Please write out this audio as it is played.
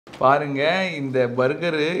பாருங்க இந்த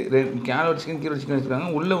burger carrot chicken கீரை சிக்கன் வச்சிருக்காங்க.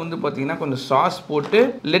 உள்ள வந்து பாத்தீங்கன்னா கொஞ்சம் சாஸ் போட்டு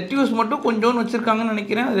லெட்யூஸ் மட்டும் கொஞ்சோன்னு வச்சிருக்காங்கன்னு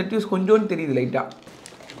நினைக்கிறேன். லெட்யூஸ் கொஞ்சோன்னு தெரியுது லைட்டா.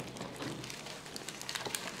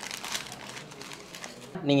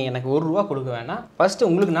 நீங்கள் எனக்கு ₹1 கொடுக்க வேணாம். ஃபஸ்ட்டு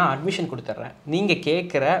உங்களுக்கு நான் அட்மிஷன் கொடுத்துட்றேன். நீங்கள்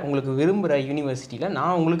கேட்குற உங்களுக்கு விரும்புகிற யூனிவர்சிட்டியில்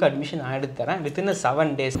நான் உங்களுக்கு அட்மிஷன் எடுத்து தரேன் within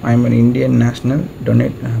 7 days. I am an Indian national.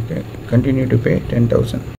 Donate. Okay. Continue to pay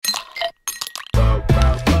 10,000.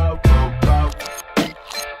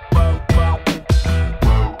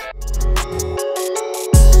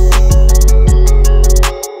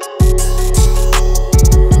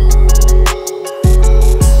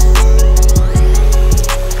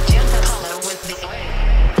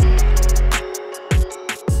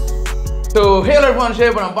 So, hello everyone,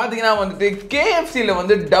 share பண்ண பார்த்தீங்கன்னா வந்துட்டு KFCல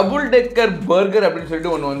வந்து டபுள் டெக்கர் பர்கர் அப்படின்னு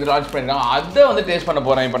சொல்லிட்டு ஒன்று வந்து லான்ச் பண்ணிருக்காங்க. அதை வந்து டேஸ்ட் பண்ண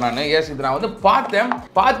போகிறேன் இப்போ நான். எஸ், இது நான் வந்து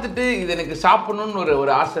பார்த்துட்டு இது எனக்கு சாப்பிடணும்னு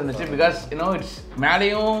ஒரு ஆசை இருந்துச்சு. பிகாஸ் இட்ஸ்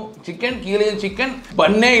மேலேயும் சிக்கன் கீழேயும் சிக்கன்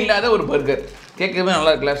பண்ணே இல்லாத ஒரு பர்கர் கேட்கவே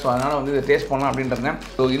நல்லா இருக்குல்ல. ஸோ அதனால் வந்து இதை டேஸ்ட் பண்ணலாம் அப்படின்றேன்.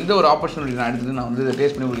 ஸோ இந்த ஒரு ஆப்பர்ச்சுனிட்டி நான் எடுத்துட்டு நான் வந்து இதை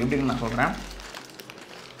டேஸ்ட் பண்ணி உங்களுக்கு எப்படின்னு நான் சொல்கிறேன்.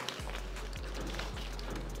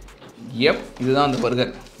 இதுதான் அந்த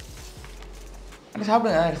பர்கர்.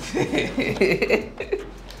 சாப்பிடுங்க.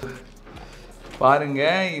 பாருங்க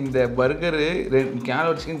இந்த பர்கரு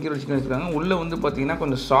கேரட் சிக்கன் கீரை சிக்கன் வச்சிருக்காங்க. உள்ள வந்து பார்த்தீங்கன்னா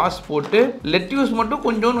கொஞ்சம் சாஸ் போட்டு லெட்யூஸ் மட்டும்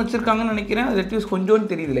கொஞ்சோன்னு வச்சிருக்காங்கன்னு நினைக்கிறேன். லெட்யூஸ்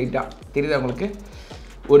கொஞ்சோன்னு தெரியுது லைட்டா. தெரியுதா உங்களுக்கு?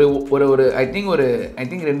 ஒரு ஐ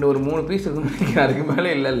திங்க் 2-3 பீஸ் இருக்குன்னு நினைக்கிறேன். அதுக்கு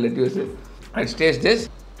மேலே இல்லை லெட்யூஸ். டேஸ்ட்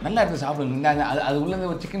நல்லா இருக்குது. சாப்பிடுங்க. அது உள்ள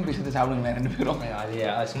ஒரு சிக்கன் பீஸ் எடுத்து சாப்பிடுங்களேன் 2 பேரும்.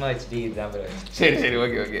 அது சும்மா வச்சுட்டு சரி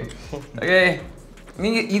ஓகே.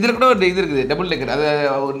 நீங்கள் இதில் கூட ஒரு இது இருக்குது டபுள் டெக்கர். அதை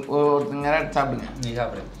ஒருத்தங்க நேரம் சாப்பிடுங்க. நீ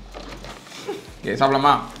சாப்பிடு. ஓகே,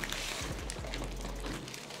 சாப்பிடலாமா?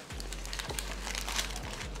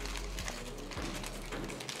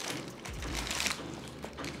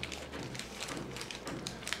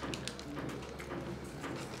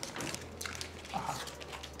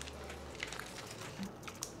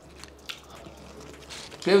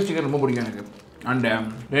 KFC சிக்கன் ரொம்ப பிடிக்கும் எனக்கு. அண்ட்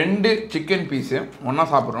 2 சிக்கன் பீஸு ஒன்றா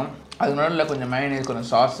சாப்பிட்றோம். அது நடுவில் கொஞ்சம் மயோனைஸ், கொஞ்சம்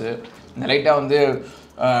சாஸு, இந்த லைட்டாக வந்து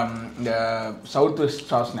இந்த சவுத் வெஸ்ட்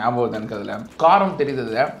சாஸ் ஞாபகம் வருது எனக்கு. அதில் காரம்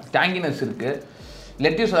தெரியுது, டேங்கினஸ் இருக்குது.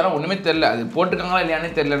 லெட்யூஸ் அதெல்லாம் ஒன்றுமே தெரில. அது போட்டுருக்காங்களா இல்லையானே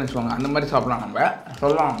தெரிலன்னு வச்சுக்கோங்க. அந்த மாதிரி சாப்பிட்லாம் நம்ம.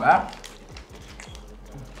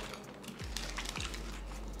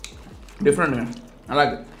 டிஃப்ரெண்ட்டுங்க,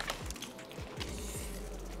 நல்லாயிருக்கு.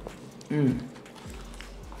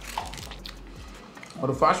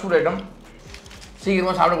 ஒரு ஃபாஸ்ட் ஃபுட் ஐட்டம்,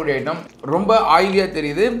 சீக்கிரமாக சாப்பிடக்கூடிய ஐட்டம், ரொம்ப ஆயிலியாக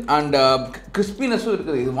தெரியுது. அண்ட் கிறிஸ்பினஸும்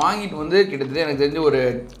இருக்குது. இது வாங்கிட்டு வந்து கிட்டத்தட்ட எனக்கு தெரிஞ்சு ஒரு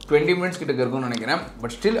 20 minutes கிட்ட இருக்கும்னு நினைக்கிறேன்.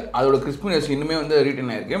 பட் ஸ்டில் அதோட கிறிஸ்பினஸ் இன்னுமே வந்து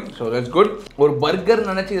ரீட்டன் ஆயிருக்கு. So that's good. ஒரு பர்கர்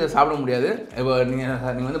நினச்சி இதை சாப்பிட முடியாது. இப்போ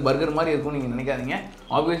நீங்கள் வந்து பர்கர் மாதிரி இருக்கும்னு நீங்கள் நினைக்காதீங்க.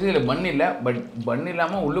 ஆப்வியஸ்லி இதில் பன் இல்லை. பட் பன்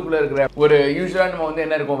இல்லாமல் உள்ளுக்குள்ளே இருக்கிற ஒரு யூஸ்வலாக நம்ம வந்து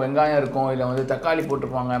என்ன இருக்கும், வெங்காயம் இருக்கும், இல்லை வந்து தக்காளி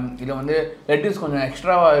போட்டிருப்பாங்க, இல்லை வந்து லெட்டஸ் கொஞ்சம்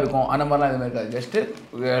எக்ஸ்ட்ராவாக இருக்கும். அந்த மாதிரிலாம் எதுவுமே இருக்காது. ஜஸ்ட்டு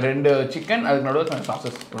 2 சிக்கன், அதுக்கு நடுவில் கொஞ்சம்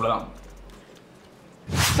சாசஸ், இவ்வளோதான்.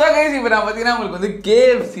 ஸோ கைஸ், இப்போ நான் பார்த்தீங்கன்னா உங்களுக்கு வந்து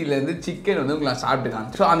KFCலேருந்து சிக்கன் வந்து உங்களுக்கு நான் சாப்பிட்டுக்காங்க.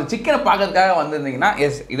 ஸோ அந்த சிக்கனை பார்க்கறதுக்காக வந்திருந்தீங்கன்னா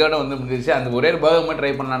இதோட வந்து முடிஞ்சிச்சு. அந்த ஒரே பர்கர் மட்டும்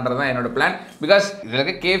ட்ரை பண்ணலான்றது தான் என்னோட பிளான். பிகாஸ் இதில்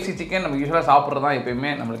இருக்க KFC சிக்கன் நம்ம யூஸ்வலாக சாப்பிட்றது தான்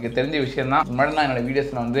எப்பயுமே நம்மளுக்கு தெரிஞ்ச விஷயம் தான். முன்னாடி நான் என்னோட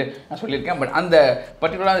வீடியோஸில் வந்து நான் சொல்லியிருக்கேன். பட் அந்த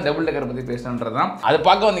பர்டிகுலராக அந்த டபுள் டெக்கரை பற்றி பேசணுன்றது தான். அதை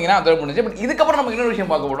பார்க்க வந்தீங்கன்னா அதோட முடிஞ்சு. பட் இதுக்கப்புறம் நம்ம இன்னொரு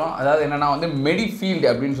விஷயம் பார்க்க போகிறோம். அதாவது என்னன்னா வந்து மெடிஃபீல்டு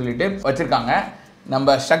அப்படின்னு சொல்லிட்டு வச்சுருக்காங்க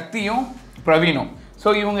நம்ம சக்தியும் பிரவீனும்.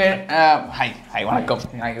 ஸோ இவங்க ஹாய் வணக்கம்.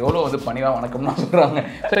 நான் எவ்வளோ வந்து பணிவாக வணக்கம்னா சொல்கிறாங்க.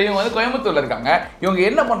 ஸோ இவங்க வந்து கோயம்புத்தூரில் இருக்காங்க. இவங்க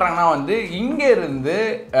என்ன பண்ணுறாங்கன்னா வந்து இங்கே இருந்து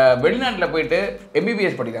வெளிநாட்டில் போயிட்டு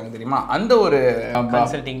MBBS படிக்கிறாங்க தெரியுமா? அந்த ஒரு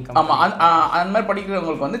கன்சல்டிங். ஆமாம், அந்த மாதிரி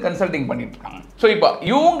படிக்கிறவங்களுக்கு வந்து கன்சல்டிங் பண்ணிட்டு இருக்காங்க. ஸோ இப்போ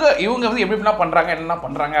இவங்க வந்து எப்படின்னா பண்ணுறாங்க, என்ன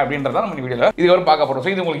பண்ணுறாங்க அப்படின்றத நம்ம வீடியோவில் இதுவரை பார்க்க போகிறோம்.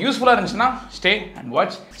 ஸோ இது உங்களுக்கு யூஸ்ஃபுல்லாக இருந்துச்சுன்னா stay and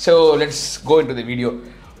watch. So let's go into the video.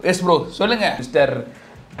 S bro, சொல்லுங்கள் மிஸ்டர்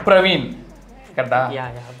பிரவீன். கரெக்டா?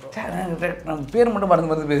 நம்ம பேர் மட்டும்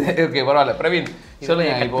மறந்து. ஓகே, பரவாயில்ல. பிரவீன்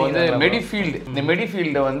சொல்லுங்க. இப்போ வந்து இந்த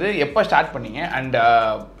மெடிஃபீல்டை வந்து எப்போ ஸ்டார்ட் பண்ணீங்க அண்ட்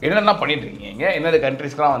என்னெல்லாம் பண்ணிட்டு இருக்கீங்க? என்னென்ன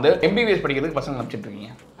கண்ட்ரீஸ்க்குலாம் வந்து MBBS படிக்கிறதுக்கு பசங்க அனுப்பிச்சிட்டு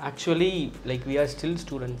இருக்கீங்க? Actually like we are still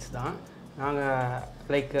students தான். நாங்கள்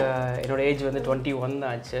லைக் என்னோடய ஏஜ் வந்து 21 தான்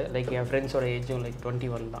ஆச்சு. லைக் என் ஃப்ரெண்ட்ஸோட ஏஜும் லைக்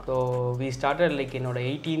 21 தான். ஸோ வி ஸ்டார்டட் லைக் என்னோடய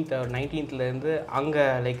 18th or 19thலேருந்து அங்கே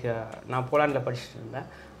லைக் நான் போலாண்டில் படிச்சுட்டு இருந்தேன்.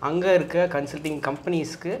 அங்கே இருக்க கன்சல்டிங்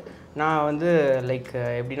கம்பெனிஸ்க்கு நான் வந்து லைக்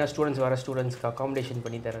எப்படின்னா ஸ்டூடெண்ட்ஸ்க்கு அகாமடேஷன்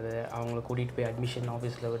பண்ணி தரது, அவங்கள கூட்டிகிட்டு போய் அட்மிஷன்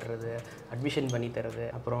ஆஃபீஸில் விடுறது, அட்மிஷன் பண்ணி தரது,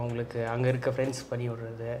 அப்புறம் அவங்களுக்கு அங்கே இருக்க ஃப்ரெண்ட்ஸ் பண்ணி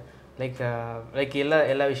விடுறது, லைக்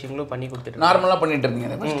எல்லா விஷயங்களும் பண்ணி கொடுத்துட்டு நார்மலாக பண்ணிட்டு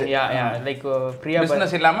இருந்தீங்க லைக் ஃப்ரீயாக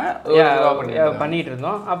பிஸ்னஸ் இல்லாமல் பண்ணிகிட்டு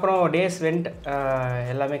இருந்தோம். அப்புறம் டேஸ் வெண்ட்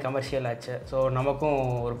எல்லாமே கமர்ஷியல் ஆச்சு. ஸோ நமக்கும்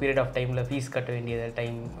ஒரு பீரியட் ஆஃப் டைமில் ஃபீஸ் கட்ட வேண்டியது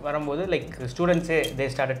டைம் வரும்போது like ஸ்டூடெண்ட்ஸே they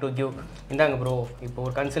started to give, இந்தாங்க ப்ரோ இப்போ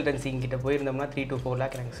ஒரு கன்சல்டன்சி கிட்ட போயிருந்தோம்னா 3 to 4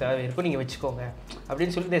 lakh எனக்கு சேலரி இருக்கும், நீங்கள் வச்சுக்கோங்க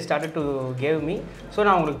அப்படின்னு சொல்லி they started to gave me. So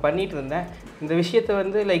நான் உங்களுக்கு பண்ணிகிட்டு இருந்தேன். இந்த விஷயத்தை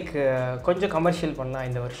வந்து லைக் கொஞ்சம் கமர்ஷியல் பண்ணலாம்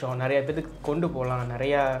இந்த வருஷம், நிறைய பேருக்கு கொண்டு போகலாம்,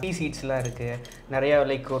 நிறையா சீட்ஸ்லாம் இருக்குது, நிறையா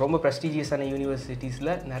லைக் ரொம்ப ப்ரெஸ்டீஜியஸான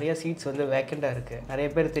யூனிவர்சிட்டிஸில் நிறைய சீட்ஸ் வந்து வேக்கண்டாக இருக்குது. நிறைய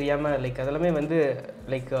பேர் தெரியாமல் லைக் அதெல்லாமே வந்து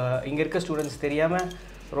லைக் இங்கே இருக்க ஸ்டூடெண்ட்ஸ் தெரியாமல்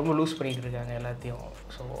ரொம்ப லூஸ் பண்ணிகிட்டு இருக்காங்க எல்லாத்தையும்.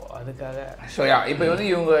 ஸோ அதுக்காக இப்போ வந்து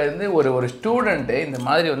இவங்க வந்து ஒரு ஸ்டூடெண்ட்டு இந்த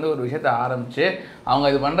மாதிரி வந்து ஒரு விஷயத்த ஆரம்பித்து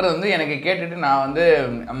அவங்க இது பண்ணுறது வந்து எனக்கு கேட்டுட்டு நான் வந்து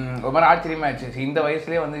ஒரு மாதிரி ஆச்சரியமாகிடுச்சு. இந்த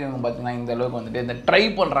வயசுலேயே வந்து இவங்க பார்த்தீங்கன்னா இந்த அளவுக்கு வந்துட்டு இந்த ட்ரை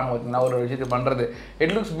பண்ணுறாங்க பார்த்தீங்கன்னா ஒரு விஷயத்தை பண்ணுறது.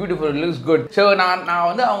 It looks beautiful, it looks good. So நான்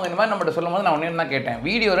வந்து அவங்க இந்த மாதிரி நம்மகிட்ட சொல்லும் போது நான் ஒன்றே தான் கேட்டேன்,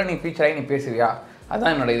 வீடியோவில் நீ ஃபீச்சர் ஆகி நீ பேசுவியா?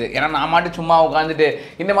 அதுதான் என்னோட இது. ஏன்னா நான் மாட்டு சும்மா உட்காந்துட்டு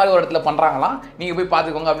இந்த மாதிரி ஒரு இடத்துல பண்ணுறாங்களாம், நீங்கள் போய்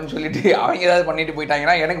பார்த்துக்கோங்க அப்படின்னு சொல்லிட்டு அவங்க ஏதாவது பண்ணிட்டு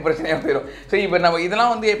போயிட்டாங்கன்னா எனக்கு பிரச்சனையாக போயிடும். ஸோ இப்போ நம்ம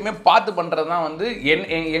இதெல்லாம் வந்து எப்பவுமே பார்த்து பண்ணுறது தான் வந்து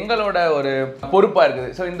எங்களோட ஒரு பொறுப்பாக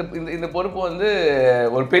இருக்குது. ஸோ இந்த பொறுப்பு வந்து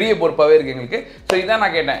ஒரு பெரிய பொறுப்பாகவே இருக்குது எங்களுக்கு. ஸோ இதான்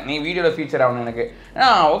நான் கேட்டேன், நீ வீடியோவில் ஃபீச்சர் ஆகணும் எனக்கு.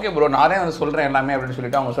 ஓகே ப்ரோ, நானே வந்து சொல்கிறேன் எல்லாமே அப்படின்னு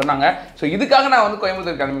சொல்லிட்டு அவங்க சொன்னாங்க. ஸோ இதுக்காக நான் வந்து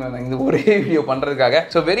கோயம்புத்தூர் கிளம்பி வந்தேன் இந்த ஒரே வீடியோ பண்ணுறதுக்காக.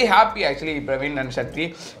 So very happy actually Praveen and சக்தி,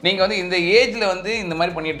 நீங்கள் வந்து இந்த ஏஜில் வந்து இந்த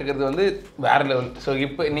மாதிரி பண்ணிட்டு இருக்கிறது வந்து வேறு லெவல். ஸோ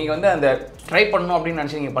இப்போ நீங்கள் வந்து அந்த ட்ரை பண்ணணும் அப்படின்னு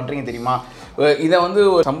நினச்சி நீங்கள் பண்ணுறீங்க தெரியுமா? இதை வந்து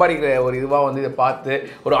ஒரு சம்பாதிக்கிற ஒரு இதுவாக வந்து இதை பார்த்து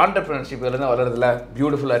ஒரு ஆண்டர்ப்ரினர்ஷிப் இதுலேருந்து வளர்றதுல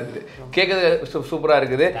பியூட்டிஃபுல்லாக இருக்குது, கேட்குறது சூப்பராக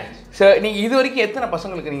இருக்குது. ஸோ நீங்கள் இது வரைக்கும் எத்தனை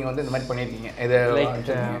பசங்களுக்கு நீங்கள் வந்து இந்த மாதிரி பண்ணியிருக்கீங்க? இதை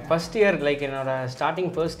லைக் ஃபஸ்ட் இயர் லைக் என்னோட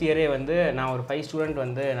ஸ்டார்டிங் ஃபர்ஸ்ட் இயரே வந்து நான் ஒரு 5 ஸ்டூடெண்ட்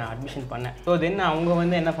வந்து நான் அட்மிஷன் பண்ணேன். ஸோ தென் அவங்க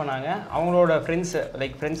வந்து என்ன பண்ணாங்க, அவங்களோட friends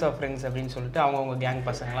like friends of friends அப்படின்னு சொல்லிட்டு அவங்க கேங்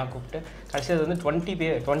பசங்கள்லாம் கூப்பிட்டு கடைசியாக வந்து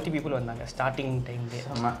 20 people வந்தாங்க ஸ்டார்டிங் டைம்லேயே.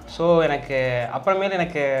 ஸோ எனக்கு அப்புறமேல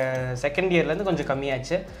எனக்கு செகண்ட் இயர்லேருந்து கொஞ்சம்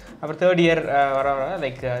கம்மியாச்சு. அப்புறம் தேர்ட் இயர் வர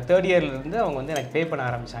லைக் தேர்ட் இயர்லேருந்து அவங்க வந்து எனக்கு பே பண்ண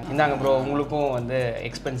ஆரம்பித்தாங்க. இந்தாங்க ப்ரோ உங்களுக்கும் வந்து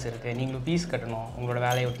எக்ஸ்பென்ஸ் இருக்குது, நீங்களும் ஃபீஸ் கட்டணும், உங்களோட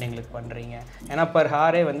வேலையை விட்டு எங்களுக்கு பண்ணுறீங்க. ஏன்னா பர்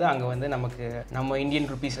ஹாரே வந்து அங்கே வந்து நமக்கு நம்ம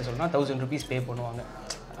இந்தியன் ருபீஸை சொல்லணும்னா 1000 rupees பே பண்ணுவாங்க.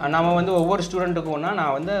 நம்ம வந்து ஒவ்வொரு ஸ்டூடெண்ட்டுக்கும்னா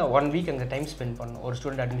நான் வந்து 1 week அங்கே டைம் ஸ்பெண்ட் பண்ணணும் ஒரு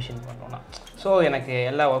ஸ்டூடெண்ட் அட்மிஷன் பண்ணோன்னா. ஸோ எனக்கு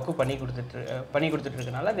எல்லா ஒர்க்கும் பண்ணி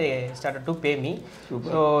கொடுத்துட்ருக்கனால they started to pay me.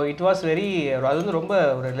 So it was very, அது வந்து ரொம்ப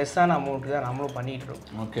ஒரு லெஸ்ஸான அமௌண்ட்டு தான் நம்மளும் பண்ணிகிட்டு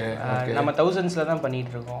இருக்கோம். ஓகே, நம்ம தௌசண்ட்ஸில் தான்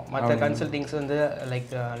பண்ணிகிட்டு இருக்கோம். மற்ற கன்சல்டிங்ஸ் வந்து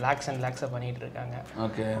லைக் lakhs and lakhs பண்ணிகிட்டு இருக்காங்க.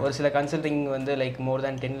 ஓகே, ஒரு சில கன்சல்டிங் வந்து லைக் மோர்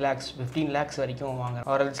தேன் 10 lakhs 15 lakhs வரைக்கும் வாங்க.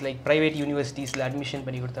 ஆர்எல்ஸ் லைக் ப்ரைவேட் யூனிவர்சிட்டிஸில் அட்மிஷன்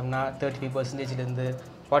பண்ணி கொடுத்தோம்னா 35%லேருந்து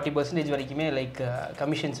 40% வரைக்குமே லைக்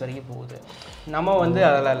கமிஷன்ஸ் வரைக்கும் போகுது. நம்ம வந்து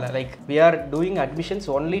அதெல்லாம் இல்லை, like we are doing admissions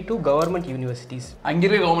only to government universities. அங்கே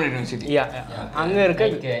இருக்க கவர்மெண்ட் யூனிவர்சிட்டி அங்கே இருக்க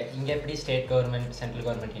இங்கே எப்படி state government central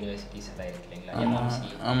government universities எல்லாம் இருக்கு இல்லைங்களா,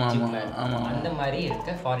 அந்த மாதிரி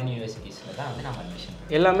இருக்க ஃபாரின் யூனிவர்சிட்டிஸில் தான் வந்து நம்ம அட்மிஷன்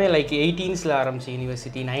எல்லாமே லைக் 18s ஆரம்பிச்ச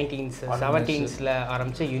யூனிவர்சிட்டி, 19s 17s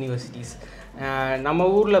ஆரம்பித்த யூனிவர்சிட்டிஸ். நம்ம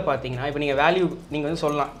ஊரில் பார்த்தீங்கன்னா இப்போ நீங்கள் வேல்யூ நீங்கள் வந்து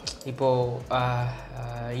சொல்லலாம், இப்போது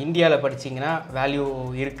இந்தியாவில் படிச்சிங்கன்னா வேல்யூ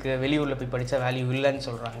இருக்குது, வெளியூரில் போய் படித்தா வேல்யூ இல்லைன்னு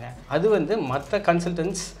சொல்கிறாங்க. அது வந்து மற்ற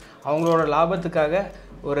கன்சல்டன்ட்ஸ் அவங்களோட லாபத்துக்காக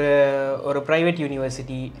ஒரு ப்ரைவேட்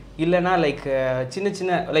யூனிவர்சிட்டி இல்லைனா லைக்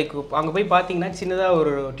சின்ன லைக் அங்கே போய் பார்த்தீங்கன்னா சின்னதாக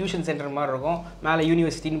ஒரு டியூஷன் சென்டர் மாதிரி இருக்கும், மேலே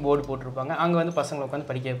யூனிவர்சிட்டின்னு போர்டு போட்டிருப்பாங்க, அங்கே வந்து பசங்களை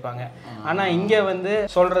உட்காந்து படிக்க வைப்பாங்க. ஆனால் இங்கே வந்து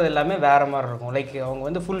சொல்கிறது எல்லாமே வேறு மாதிரி இருக்கும். லைக் அவங்க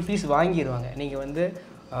வந்து ஃபுல் ஃபீஸ் வாங்கிடுவாங்க. நீங்கள் வந்து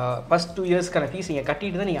ஃபஸ்ட் 2 yearsக்கான ஃபீஸ் நீங்கள்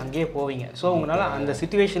கட்டிட்டு தான் நீங்கள் அங்கேயே போவீங்க. ஸோ உங்களால் அந்த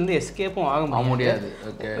சுச்சுவேஷன்லேருந்து எஸ்கேப்பும் ஆக முடியாது.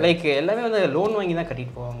 லைக் எல்லாமே வந்து லோன் வாங்கி தான்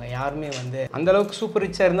கட்டிட்டு போவாங்க. யாருமே வந்து அந்தளவுக்கு சூப்பர்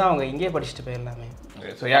ரிச்சாக இருந்தால் அவங்க இங்கேயே படிச்சுட்டு போயிடலாமே.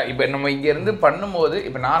 ஸோ இப்போ நம்ம இங்கேருந்து பண்ணும்போது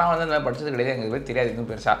இப்போ நானாக வந்து அந்த படித்தது கிடையாது, எங்களுக்கு தெரியாது எதுவும்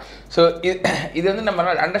பெருசாக. ஸோ இது வந்து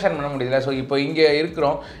நம்மளால் அண்டர்ஸ்டாண்ட் பண்ண முடியல. ஸோ இப்போ இங்கே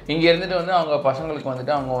இருக்கிறோம், இங்கே இருந்துட்டு வந்து அவங்க பசங்களுக்கு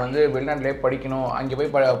வந்துட்டு அவங்க வந்து வெளிநாட்டிலே படிக்கணும், அங்கே போய்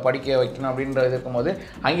படிக்க வைக்கணும் அப்படின்றது இருக்கும்போது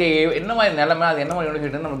அங்கே என்ன மாதிரி நிலைமை, அது என்ன மாதிரி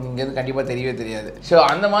யூனிவர்சிட்டி நமக்கு இங்கேருந்து கண்டிப்பாக தெரியவே தெரியாது. ஸோ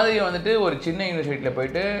அந்த மாதிரி வந்துட்டு ஒரு சின்ன யூனிவர்சிட்டியில்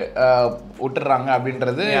போயிட்டு விட்டுறாங்க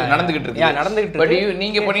அப்படின்றது நடந்துகிட்டு இருக்கு. பட்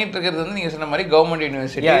நீங்கள் பண்ணிட்டு இருக்கிறது வந்து நீங்கள் சொன்ன மாதிரி கவர்மெண்ட்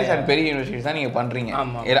யூனிவர்சிட்டிஸ் அண்ட் பெரிய யூனிவர்சிட்டிஸ் தான் நீங்கள் பண்ணுறீங்க.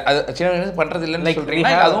 அது சின்ன யூனிவர்சிட்டி பண்ணுறது இல்லைன்னு சொல்கிறீங்க,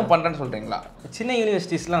 அதுவும் பண்ணுறேன்னு சொல்கிறீங்களா? சின்ன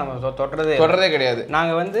யூனிவர்சிட்டிஸ்லாம் நம்ம தொடரதே கிடையாது.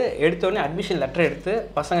 நாங்கள் வந்து எடுத்தோடனே அட்மிஷன் லெட்டர் எடுத்து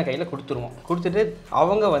பசங்க கையில் கொடுத்துட்டு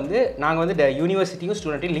அவங்க வந்து நாங்கள் வந்து யூனிவர்சிட்டியும்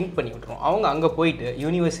ஸ்டூடெண்ட்டையும் லிங்க் பண்ணி விட்டுருவோம். அவங்க அங்கே போயிட்டு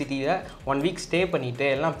யூனிவர்சிட்டியில் 1 week ஸ்டே பண்ணிவிட்டு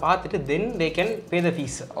எல்லாம் பார்த்துட்டு தென் they can pay the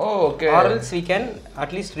fees. Okay, or else we can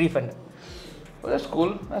at least refund.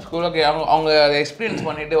 School okay அவங்க அதை எக்ஸ்பீரியன்ஸ்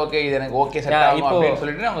பண்ணிட்டு ஓகே இது எனக்கு ஓகே செட் ஆகும் அப்படின்னு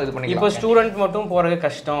சொல்லிட்டு அவங்க இது பண்ணிக்கலாம். இப்போ ஸ்டூடெண்ட் மட்டும் போகிறது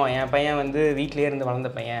கஷ்டம், என் பையன் வந்து வீட்டிலே இருந்து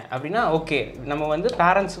வளர்ந்த பையன் அப்படின்னா ஓகே, நம்ம வந்து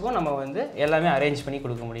பேரண்ட்ஸுக்கும் நம்ம வந்து எல்லாமே அரேஞ்ச் பண்ணி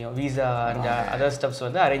கொடுக்க முடியும். வீசா அண்ட் அதர் ஸ்டெப்ஸ்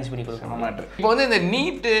வந்து அரேஞ்ச் பண்ணி கொடுக்க முடியும். இப்போ வந்து இந்த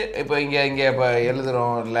நீட்டு இப்போ இங்கே இப்போ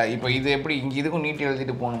எழுதுகிறோம் இல்லை, இப்போ இது எப்படி இங்கே இதுக்கும் நீட்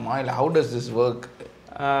எழுதிட்டு போகணுமா இல்லை how does this work?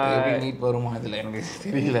 NEET வருமா இதில் எனக்கு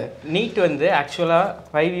தெரியல. நீட் வந்து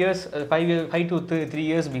ஆக்சுவலாக 5 to 3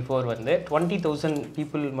 years பிஃபோர் வந்து 20,000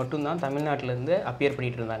 பீப்புள் மட்டும்தான் தமிழ்நாட்டிலேருந்து அப்பியர்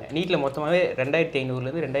பண்ணிட்டு இருந்தாங்க. நீட்டில் மொத்தமாகவே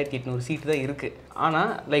 2500 2800 சீட்டு தான் இருக்குது.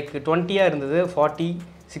 ஆனால் லைக் 20 இருந்தது, 40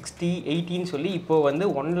 60 80 சொல்லி இப்போது வந்து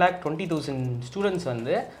 1,20,000 ஸ்டூடெண்ட்ஸ்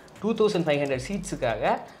வந்து 2,500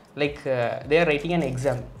 சீட்ஸுக்காக like they are writing an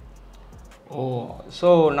exam. So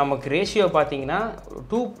நமக்கு ரேஷியோ பார்த்தீங்கன்னா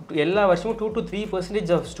எல்லா வருஷமும் 2 to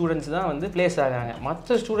 3% ஆஃப் ஸ்டூடெண்ட்ஸ் தான் வந்து பிளேஸ் ஆகாங்க.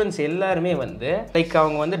 மற்ற ஸ்டூடெண்ட்ஸ் எல்லாருமே வந்து லைக்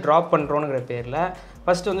அவங்க வந்து ட்ராப் பண்ணுறோங்கிற பேரில்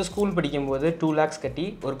ஃபஸ்ட்டு வந்து ஸ்கூல் படிக்கும்போது 2 lakhs கட்டி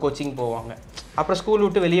ஒரு கோச்சிங் போவாங்க. அப்புறம் ஸ்கூல்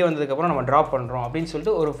விட்டு வெளியே வந்ததுக்கப்புறம் நம்ம ட்ராப் பண்ணுறோம் அப்படின்னு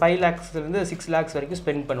சொல்லிட்டு ஒரு 5 lakhsலேருந்து 6 lakhs வரைக்கும்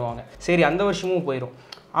ஸ்பெண்ட் பண்ணுவாங்க. சரி, அந்த வருஷமும் போயிடும்.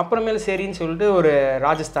 அப்புறமேல சரின்னு சொல்லிட்டு ஒரு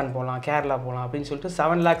ராஜஸ்தான் போகலாம், கேரளா போகலாம் அப்படின்னு சொல்லிட்டு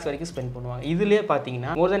 7 lakhs வரைக்கும் ஸ்பெண்ட் பண்ணுவாங்க. இதுலேயே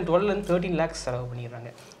பார்த்தீங்கன்னா more than 12 to 13 lakhs செலவு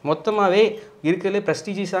பண்ணிடுறாங்க. மொத்தமாகவே இருக்கிறதுலே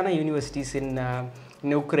ப்ரெஸ்டீஜியஸான யூனிவர்சிட்டிஸ்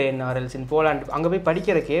இன் உக்ரைன் ஆர்எல்ஸ் இன் போலாண்ட் அங்கே போய்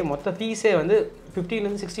படிக்கிறக்கே மொத்த ஃபீஸே வந்து 15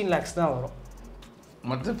 to 16 lakhs தான் வரும்.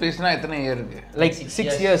 மொத்த ஃபீஸ்னால் எத்தனை இயர் இருக்குது? லைக்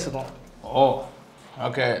 6 years இருக்கும்.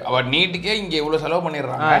 ஓகே, அவர் நீட்டுக்கே இங்கே இவ்வளோ செலவு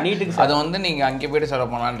பண்ணிடுறாங்க. நீட்டுக்கு அதை வந்து நீங்கள் அங்கே போய்ட்டு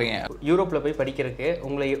செலவு பண்ணலான்றீங்க. யூரோப்பில் போய் படிக்கிறதுக்கு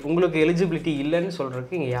உங்களுக்கு எலிஜிபிலிட்டி இல்லைன்னு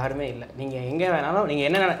சொல்கிறதுக்கு இங்கே யாருமே இல்லை. நீங்கள் எங்கே வேணாலும் நீங்கள்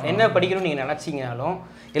என்ன படிக்கணும்னு நீங்கள் நினச்சிங்கனாலும்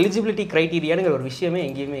எலிஜிபிலிட்டி க்ரைட்டீரியானுங்கிற ஒரு விஷயமே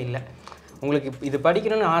எங்கேயுமே இல்லை. உங்களுக்கு இது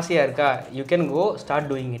படிக்கணும்னு ஆசையாக இருக்கா, you can go start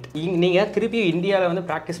doing it. நீங்கள் திருப்பி இந்தியாவில் வந்து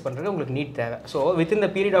ப்ராக்டிஸ் பண்ணுறது உங்களுக்கு நீட் தேவை. So within the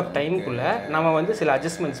period of டைமுக்குள்ளே நம்ம வந்து சில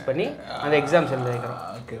அட்ஜஸ்ட்மெண்ட்ஸ் பண்ணி அந்த எக்ஸாம்ஸ் எழுத வைக்கிறோம்.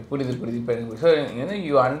 ஓகே, புரியுது. இப்போ ஸோ வந்து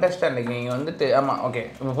யூ அண்டர்ஸ்டாண்ட் லைக் நீங்கள் வந்துட்டு ஆமாம் ஓகே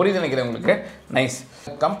இப்போ புரியுது நினைக்கிறேன் உங்களுக்கு. நைஸ்.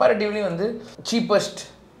 கம்பேரிட்டிவ்லி வந்து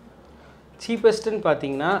சீப்பஸ்ட்டுன்னு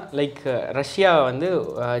பார்த்தீங்கன்னா லைக் ரஷ்யா வந்து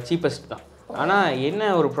சீப்பஸ்ட் தான். ஆனால் என்ன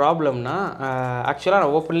ஒரு ப்ராப்ளம்னா ஆக்சுவலாக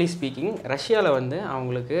ஓப்பன்லி ஸ்பீக்கிங் ரஷ்யாவில் வந்து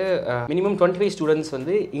அவங்களுக்கு மினிமம் 25 ஸ்டூடெண்ட்ஸ்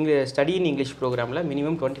வந்து இங்கே ஸ்டடி இன் இங்கிலீஷ் ப்ரோக்ராமில்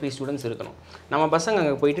மினிமம் 25 ஸ்டூடெண்ட்ஸ் இருக்கணும். நம்ம பசங்க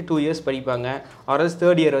அங்கே போயிட்டு 2 years படிப்பாங்க. ஆர்எஸ்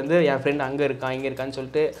 3rd year வந்து என் ஃப்ரெண்ட் அங்கே இருக்கான் இங்கே இருக்கான்னு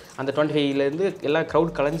சொல்லிட்டு அந்த 25லேருந்து எல்லாம்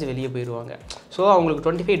க்ரௌட் கலைஞ்சு வெளியே போயிடுவாங்க. ஸோ அவங்களுக்கு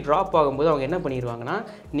 25 ட்ராப் ஆகும்போது அவங்க என்ன பண்ணிடுவாங்கன்னா,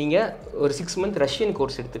 நீங்கள் ஒரு 6 month ரஷ்யன்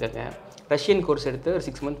கோர்ஸ் எடுத்துக்கங்க, ரஷ்யன் கோர்ஸ் எடுத்து ஒரு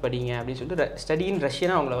 6 month படிங்க அப்படின்னு சொல்லிட்டு ஸ்டடி இன்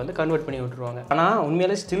ரஷ்யனாக அவங்கள வந்து கன்வெர்ட் பண்ணி விட்டுருவாங்க. ஆனால்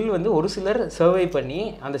உண்மையிலே ஸ்டில் வந்து ஒரு சிலர் சர்வை பண்ணி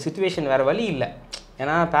அந்த சிச்சுவேஷன் வேறு வழி இல்லை.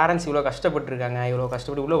 ஏன்னா பேரண்ட்ஸ் இவ்வளோ கஷ்டப்பட்டுருக்காங்க, இவ்வளோ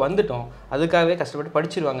கஷ்டப்பட்டு இவ்வளோ வந்துட்டோம், அதுக்காகவே கஷ்டப்பட்டு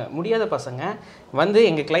படிச்சிருவாங்க. முடியாத பசங்க வந்து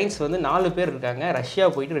எங்கள் கிளைண்ட்ஸ் வந்து 4 பேர் இருக்காங்க. ரஷ்யா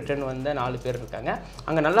போயிட்டு ரிட்டர்ன் வந்த 4 பேர் இருக்காங்க.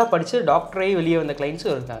 அங்கே நல்லா படித்து டாக்டரே வெளியே வந்த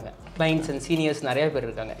கிளைண்ட்ஸும் இருக்காங்க. கிளைண்ட்ஸ் அண்ட் சீனியர்ஸ் நிறையா பேர்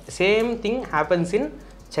இருக்காங்க. Same thing happens in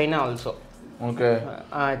China also. Okay,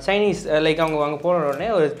 Chinese like அவங்க போன உடனே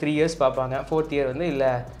ஒரு 3 years பார்ப்பாங்க. 4th year வந்து இல்லை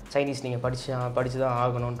சைனீஸ் நீங்கள் படித்து தான்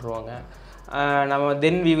ஆகணுன்ட்டுருவாங்க. நம்ம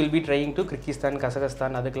then we will be trying to Kyrgyzstan,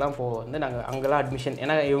 Kazakhstan அதுக்கெலாம் வந்து நாங்கள் அங்கெல்லாம் அட்மிஷன்,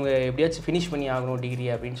 ஏன்னா இவங்க எப்படியாச்சும் ஃபினிஷ் பண்ணி ஆகணும் டிகிரி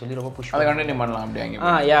அப்படின்னு சொல்லி ரொம்ப புஷ் அதை கண்டினியூ பண்ணலாம்.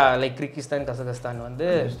 அப்படியே யா லைக் கிர்கிஸ்தான் கசகஸ்தான் வந்து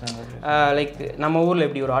லைக் நம்ம ஊரில்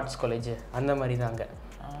எப்படி ஒரு ஆர்ட்ஸ் காலேஜ் அந்த மாதிரி தான் அங்கே.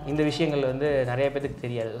 இந்த விஷயங்கள் வந்து நிறைய பேருக்கு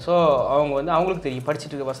தெரியாது. ஸோ அவங்க வந்து அவங்களுக்கு தெரியும்,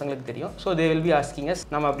 படிச்சுட்டு இருக்க பசங்களுக்கு தெரியும். So they will be asking as,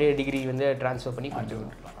 நம்ம அப்படியே டிகிரி வந்து ட்ரான்ஸ்ஃபர் பண்ணி பண்ணிட்டு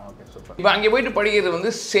விட்டுலாம். Okay, super. இப்போ அங்கே போயிட்டு படிக்கிறது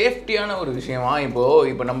வந்து சேஃப்டியான ஒரு விஷயமா?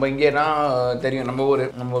 இப்போ நம்ம இங்கேனா தெரியும்,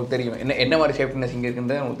 நமக்கு தெரியும் என்ன மாதிரி சேஃப்டினஸ் இங்கே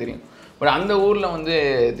இருக்குன்றது நமக்கு தெரியும். பட் அந்த ஊரில் வந்து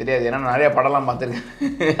தெரியாது. ஏன்னா நிறைய படம்லாம் பார்த்துருக்கேன்.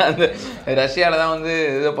 அந்த ரஷ்யாவில் தான் வந்து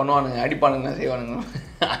இதை பண்ணுவானுங்க, அடிப்பானுங்க, செய்வானுங்க.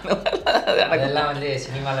 அதெல்லாம் வந்து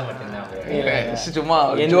சினிமாவில் மட்டும்தான், சும்மா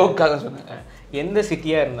ஜோக்காக சொன்னேன். எந்த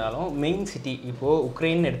சிட்டியாக இருந்தாலும் மெயின் சிட்டி, இப்போது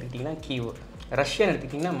உக்ரைன் எடுத்துக்கிட்டிங்கன்னா கீவ், ரஷ்யன்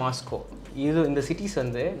எடுத்துக்கிட்டிங்கன்னா மாஸ்கோ, இந்த சிட்டிஸ்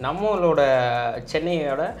வந்து நம்மளோட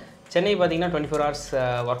சென்னை பார்த்தீங்கன்னா 24 hours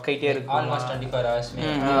ஒர்க் ஆகிட்டே இருக்கும். ஆல்மோஸ்ட் 24 hours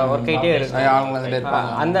ஒர்க் ஆகிட்டே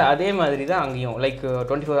இருக்கும். அதே மாதிரி தான் அங்கேயும் லைக்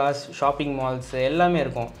 24 hours ஷாப்பிங் மால்ஸ் எல்லாமே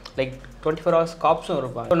இருக்கும். லைக் 24 hours காப்ஸும்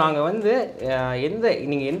இருப்பாங்க. ஸோ நாங்கள் வந்து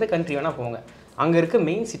நீங்கள் எந்த கண்ட்ரி வேணால் போங்க, அங்கே இருக்க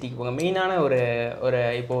மெயின் சிட்டிக்கு போங்க. மெயினான ஒரு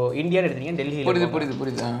இப்போது இந்தியான்னு எடுத்தீங்கன்னா டெல்லியில்.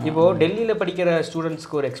 புரியுது. இப்போது டெல்லியில் படிக்கிற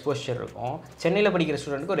ஸ்டூடெண்ட்ஸ்க்கு ஒரு எக்ஸ்போஷர் இருக்கும், சென்னையில் படிக்கிற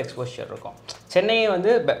ஸ்டூடெண்ட்க்கு ஒரு எக்ஸ்போஷர் இருக்கும். சென்னையை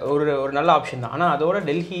வந்து ஒரு நல்ல ஆப்ஷன் தான். ஆனால் அதோட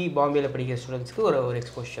டெல்லி பாம்பேயில் படிக்கிற ஸ்டூடெண்ட்ஸ்க்கு ஒரு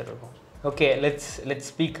எக்ஸ்போஷர் இருக்கும். ஓகே, லெட்ஸ்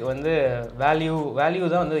ஸ்பீக் வந்து வேல்யூ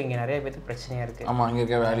தான் வந்து இங்கே நிறைய பேருக்கு பிரச்சனையாக இருக்குது. ஆமாம், அங்கே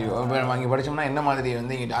இருக்க வேல்யூ. இப்போ நம்ம இங்கே படித்தோம்னா என்ன மாதிரி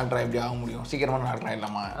வந்து இங்கே டாக்டராக எப்படி ஆக முடியும், சீக்கிரமாக டாக்டராக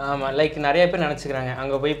இல்லாமா? ஆமாம், லைக் நிறைய பேர் நினச்சிக்கிறாங்க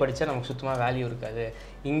அங்கே போய் படித்தா நமக்கு சுத்தமாக வேல்யூ இருக்காது,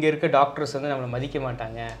 இங்கே இருக்க டாக்டர்ஸ் வந்து நம்மளை மதிக்க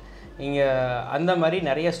மாட்டாங்க. இங்கே அந்த மாதிரி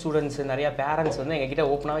நிறைய ஸ்டூடெண்ட்ஸு நிறையா பேரண்ட்ஸ் வந்து எங்ககிட்ட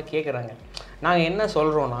ஓப்பனாகவே கேட்குறாங்க. நாங்கள் என்ன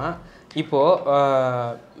சொல்கிறோன்னா, இப்போது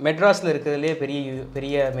மெட்ராஸில் இருக்கிறதுலே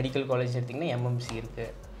பெரிய மெடிக்கல் காலேஜ் எடுத்திங்கன்னா MMC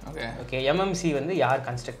இருக்குது, ஓகே MMC வந்து யார்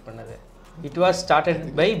கன்ஸ்ட்ரக்ட் பண்ணது? It was started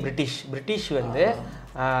by British வந்து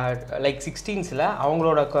லைக் 16ஸில்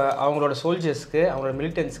அவங்களோட சோல்ஜர்ஸ்க்கு அவங்களோட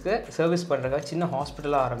மிலிட்டன்ஸ்க்கு சர்வீஸ் பண்ணுறதுக்காக சின்ன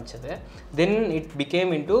ஹாஸ்பிட்டலாக ஆரம்பிச்சது. Then it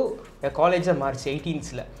became into காலேஜாக March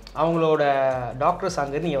 18ஸில். அவங்களோட டாக்டர்ஸ்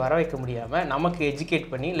அங்கேருந்து இங்கே வர வைக்க முடியாமல் நமக்கு எஜுகேட்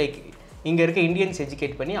பண்ணி லைக் இங்கே இருக்க இந்தியன்ஸ்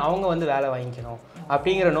எஜுகேட் பண்ணி அவங்க வந்து வேலை வாங்கிக்கணும்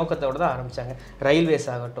அப்படிங்கிற நோக்கத்தோடு தான் ஆரம்பித்தாங்க. ரயில்வேஸ்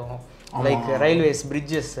ஆகட்டும், லைக் ரயில்வேஸ்,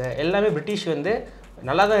 பிரிட்ஜஸ் எல்லாமே பிரிட்டிஷ் வந்து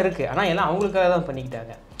நல்லா தான் இருக்குது, ஆனால் எல்லாம் அவங்களுக்காக தான்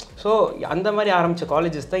பண்ணிக்கிட்டாங்க. ஸோ அந்த மாதிரி ஆரம்பித்த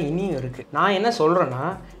காலேஜஸ் தான் இனியும் இருக்குது. நான் என்ன சொல்கிறேன்னா,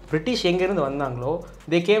 பிரிட்டிஷ் எங்கேருந்து வந்தாங்களோ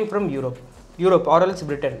they came from Europe ஆர்எல்ஸ்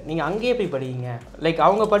Britain. நீங்கள் அங்கேயே போய் படிங்க, லைக்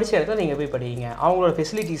அவங்க படித்த இடத்துல நீங்கள் போய் படிங்க. அவங்களோட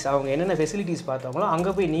ஃபெசிலிட்டிஸ், அவங்க என்னென்ன ஃபெசிலிட்டிஸ் பார்த்தாங்களோ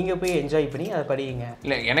அங்கே போய் நீங்கள் போய் என்ஜாய் பண்ணி அதை படிங்க.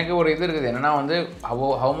 இல்லை, எனக்கு ஒரு இது இருக்குது என்னென்னா வந்து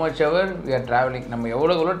how much ever we are travelling, நம்ம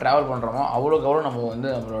எவ்வளோ ட்ராவல் பண்ணுறோமோ அவ்வளோக்கு நம்ம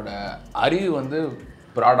வந்து நம்மளோட அறிவு வந்து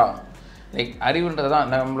ப்ராடாகும். லைக் அறிவுன்றது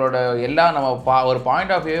தான் நம்மளோட எல்லா நம்ம ஒரு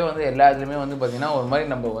பாயிண்ட் ஆஃப் வியூவே வந்து எல்லா இதுலேயுமே வந்து பார்த்திங்கன்னா ஒரு மாதிரி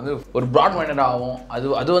நம்ம வந்து ஒரு ப்ராட் மைண்டட் ஆகும்.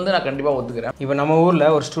 அது வந்து நான் கண்டிப்பாக ஒத்துக்கிறேன். இப்போ நம்ம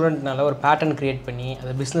ஊரில் ஒரு ஸ்டூடெண்ட்னால ஒரு பேட்டர்ன் க்ரியேட் பண்ணி